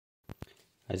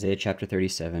Isaiah chapter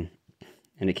 37.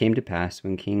 And it came to pass,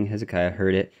 when King Hezekiah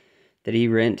heard it, that he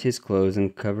rent his clothes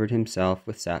and covered himself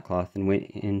with sackcloth, and went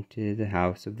into the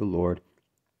house of the Lord.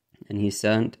 And he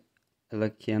sent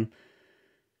Eliakim,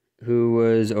 who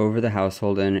was over the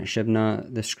household, and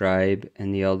Shebna the scribe,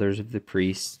 and the elders of the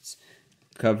priests,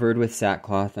 covered with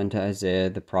sackcloth, unto Isaiah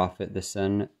the prophet, the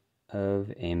son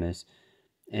of Amos.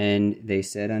 And they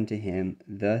said unto him,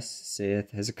 Thus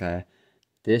saith Hezekiah,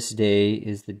 This day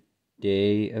is the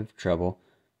day of trouble,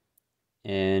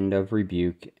 and of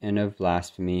rebuke, and of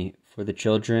blasphemy, for the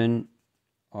children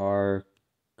are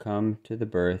come to the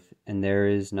birth, and there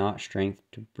is not strength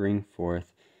to bring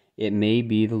forth. It may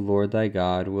be the Lord thy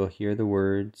God will hear the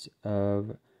words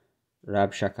of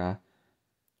Rabshakeh,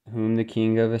 whom the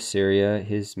king of Assyria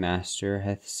his master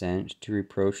hath sent to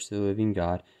reproach the living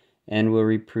God, and will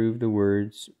reprove the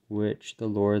words which the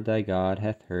Lord thy God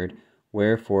hath heard.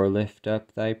 Wherefore lift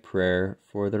up thy prayer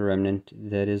for the remnant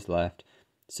that is left.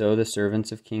 So the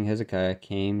servants of King Hezekiah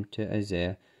came to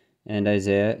Isaiah, and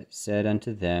Isaiah said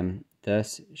unto them,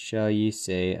 Thus shall ye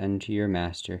say unto your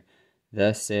master,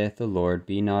 Thus saith the Lord,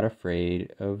 Be not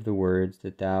afraid of the words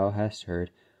that thou hast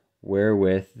heard,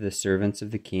 wherewith the servants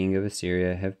of the king of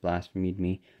Assyria have blasphemed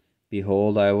me.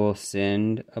 Behold, I will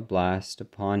send a blast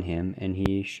upon him, and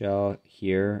he shall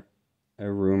hear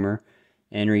a rumor,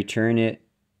 and return it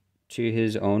to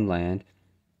his own land,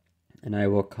 and I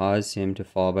will cause him to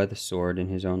fall by the sword in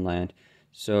his own land.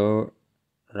 So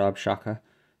Rabshakeh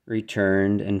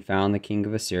returned, and found the king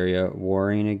of Assyria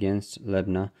warring against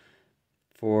Libnah,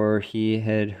 for he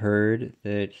had heard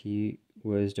that he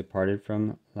was departed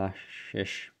from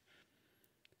Lachish.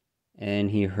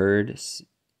 And he heard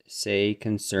say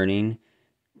concerning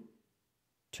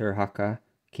Tirhakah,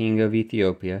 king of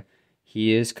Ethiopia,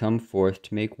 He is come forth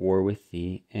to make war with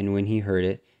thee. And when he heard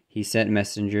it, he sent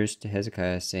messengers to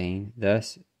Hezekiah, saying,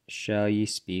 Thus shall ye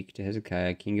speak to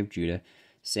Hezekiah, king of Judah,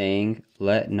 saying,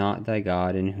 Let not thy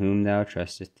God, in whom thou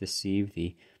trustest, deceive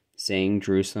thee, saying,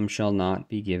 Jerusalem shall not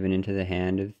be given into the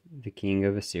hand of the king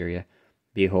of Assyria.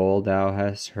 Behold, thou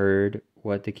hast heard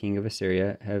what the king of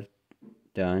Assyria hath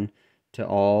done to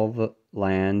all the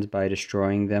lands by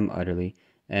destroying them utterly,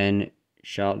 and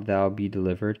shalt thou be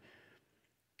delivered?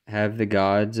 Have the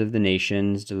gods of the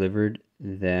nations delivered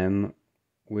them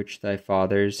which thy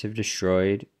fathers have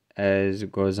destroyed, as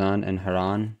Gozan and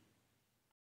Haran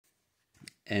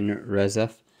and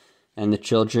Rezeph, and the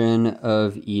children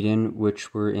of Eden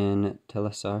which were in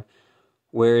Telassar?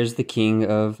 Where is the king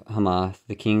of Hamath,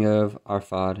 the king of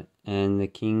Arphad, and the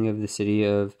king of the city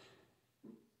of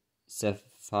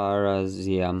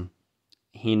Sepharvaim,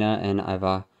 Hena and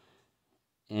Ivah?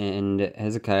 And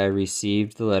Hezekiah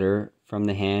received the letter from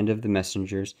the hand of the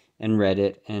messengers, and read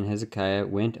it. And Hezekiah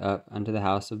went up unto the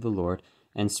house of the Lord,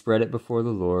 and spread it before the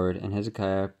Lord. And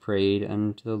Hezekiah prayed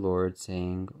unto the Lord,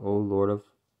 saying, O Lord of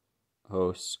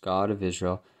hosts, God of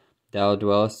Israel, thou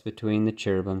dwellest between the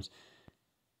cherubims.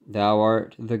 Thou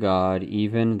art the God,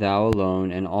 even thou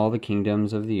alone, and all the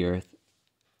kingdoms of the earth.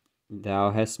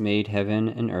 Thou hast made heaven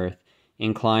and earth.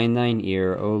 Incline thine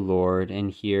ear, O Lord,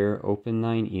 and hear. Open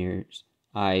thine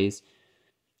eyes,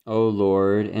 O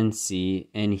Lord, and see,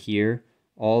 and hear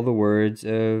all the words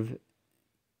of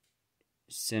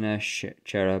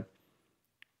Sennacherib,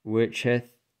 which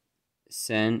hath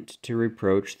sent to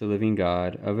reproach the living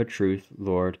God. Of a truth,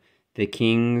 Lord, the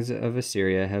kings of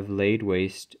Assyria have laid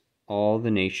waste all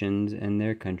the nations and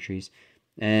their countries,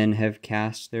 and have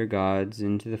cast their gods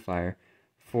into the fire,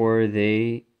 for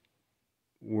they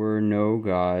were no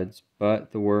gods,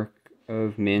 but the work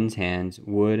of men's hands,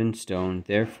 wood and stone.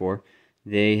 Therefore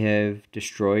they have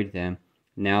destroyed them.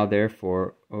 Now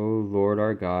therefore, O Lord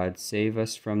our God, save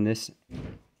us from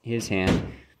his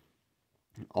hand,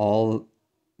 all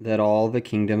the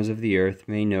kingdoms of the earth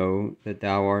may know that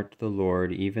thou art the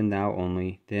Lord, even thou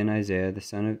only. Then Isaiah the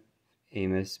son of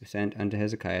Amos sent unto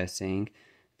Hezekiah, saying,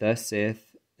 Thus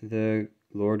saith the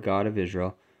Lord God of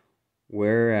Israel,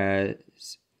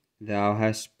 Whereas thou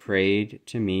hast prayed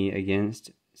to me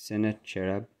against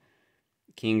Sennacherib,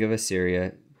 king of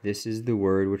Assyria, this is the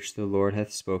word which the Lord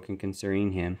hath spoken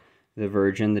concerning him. The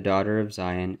virgin, the daughter of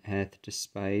Zion, hath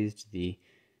despised thee,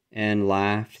 and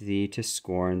laughed thee to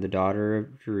scorn. The daughter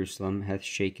of Jerusalem hath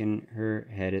shaken her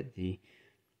head at thee.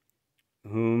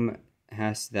 Whom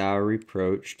hast thou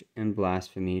reproached and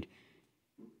blasphemed,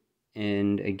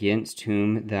 and against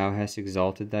whom thou hast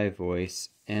exalted thy voice,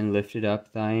 and lifted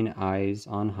up thine eyes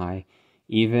on high,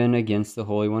 even against the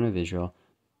Holy One of Israel?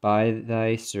 By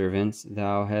thy servants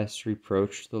thou hast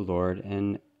reproached the Lord,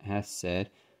 and hast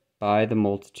said, By the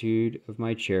multitude of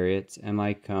my chariots am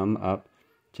I come up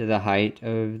to the height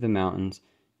of the mountains,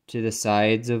 to the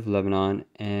sides of Lebanon,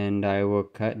 and I will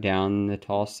cut down the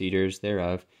tall cedars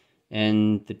thereof,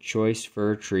 and the choice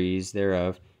fir trees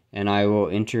thereof, and I will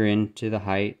enter into the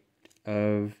height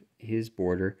of his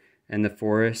border, and the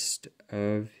forest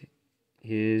of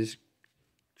his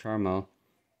Carmel.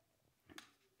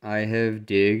 I have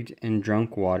digged and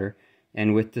drunk water,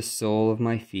 and with the sole of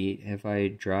my feet have I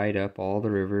dried up all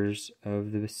the rivers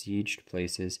of the besieged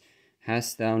places.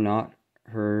 Hast thou not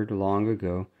heard long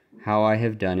ago how I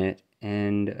have done it,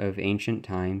 and of ancient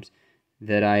times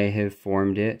that I have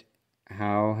formed it?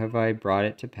 How have I brought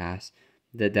it to pass,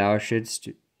 that thou shouldst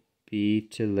be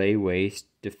to lay waste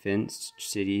defenced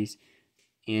cities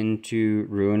into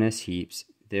ruinous heaps?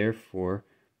 Therefore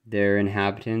their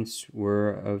inhabitants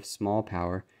were of small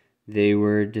power. They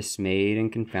were dismayed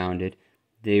and confounded.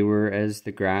 They were as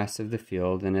the grass of the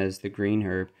field, and as the green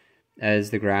herb, as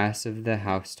the grass of the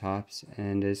housetops,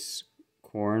 and as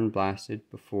corn blasted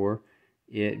before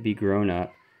it be grown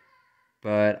up.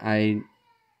 But I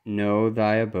know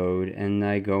thy abode, and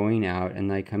thy going out,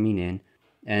 and thy coming in,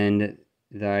 and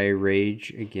thy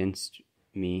rage against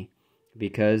me.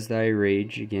 Because thy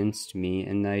rage against me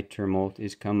and thy tumult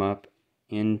is come up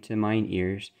into mine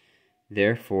ears,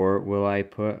 therefore will I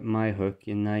put my hook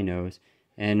in thy nose,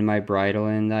 and my bridle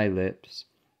in thy lips,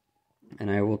 and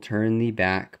I will turn thee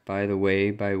back by the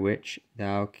way by which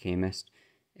thou camest,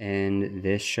 and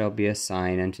this shall be a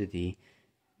sign unto thee.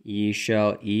 Ye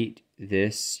shall eat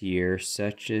this year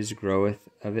such as groweth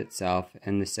of itself,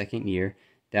 and the second year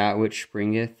that which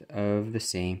springeth of the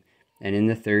same, and in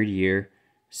the third year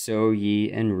sow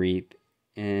ye and reap,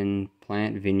 and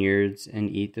plant vineyards, and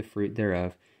eat the fruit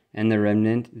thereof. And the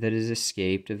remnant that is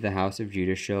escaped of the house of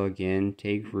Judah shall again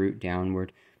take root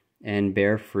downward, and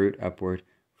bear fruit upward.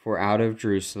 For out of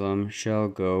Jerusalem shall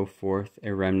go forth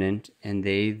a remnant, and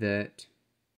they that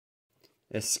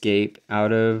escape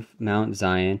out of Mount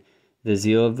Zion. The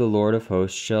zeal of the Lord of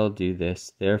hosts shall do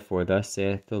this. Therefore thus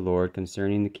saith the Lord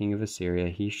concerning the king of Assyria,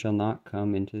 he shall not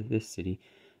come into this city,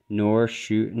 nor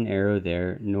shoot an arrow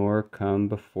there, nor come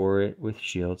before it with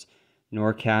shields,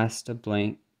 nor cast a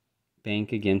bank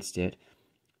against it.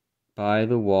 By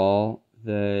the wall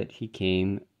that he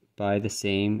came, by the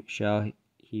same shall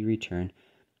he return,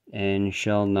 and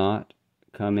shall not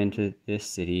come into this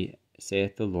city,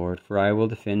 saith the Lord. For I will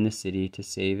defend the city to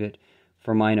save it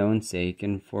for mine own sake,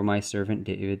 and for my servant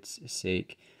David's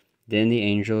sake. Then the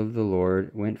angel of the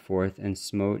Lord went forth and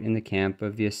smote in the camp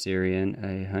of the Assyrian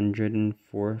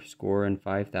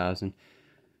 185,000.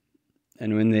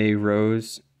 And when they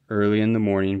rose early in the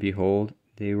morning, behold,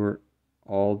 they were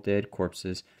all dead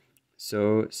corpses.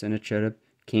 So Sennacherib,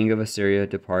 king of Assyria,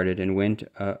 departed, and went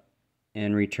up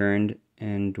and returned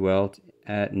and dwelt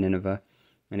at Nineveh.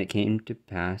 And it came to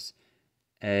pass,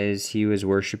 as he was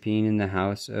worshipping in the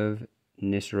house of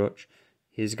Nisroch,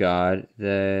 his god,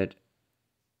 that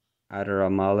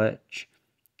Adaramelech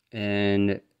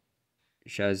and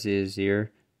Shazazir,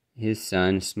 his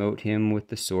son, smote him with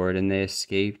the sword, and they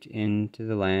escaped into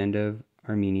the land of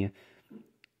Armenia.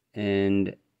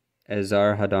 And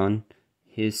Esarhaddon,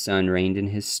 his son, reigned in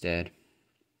his stead.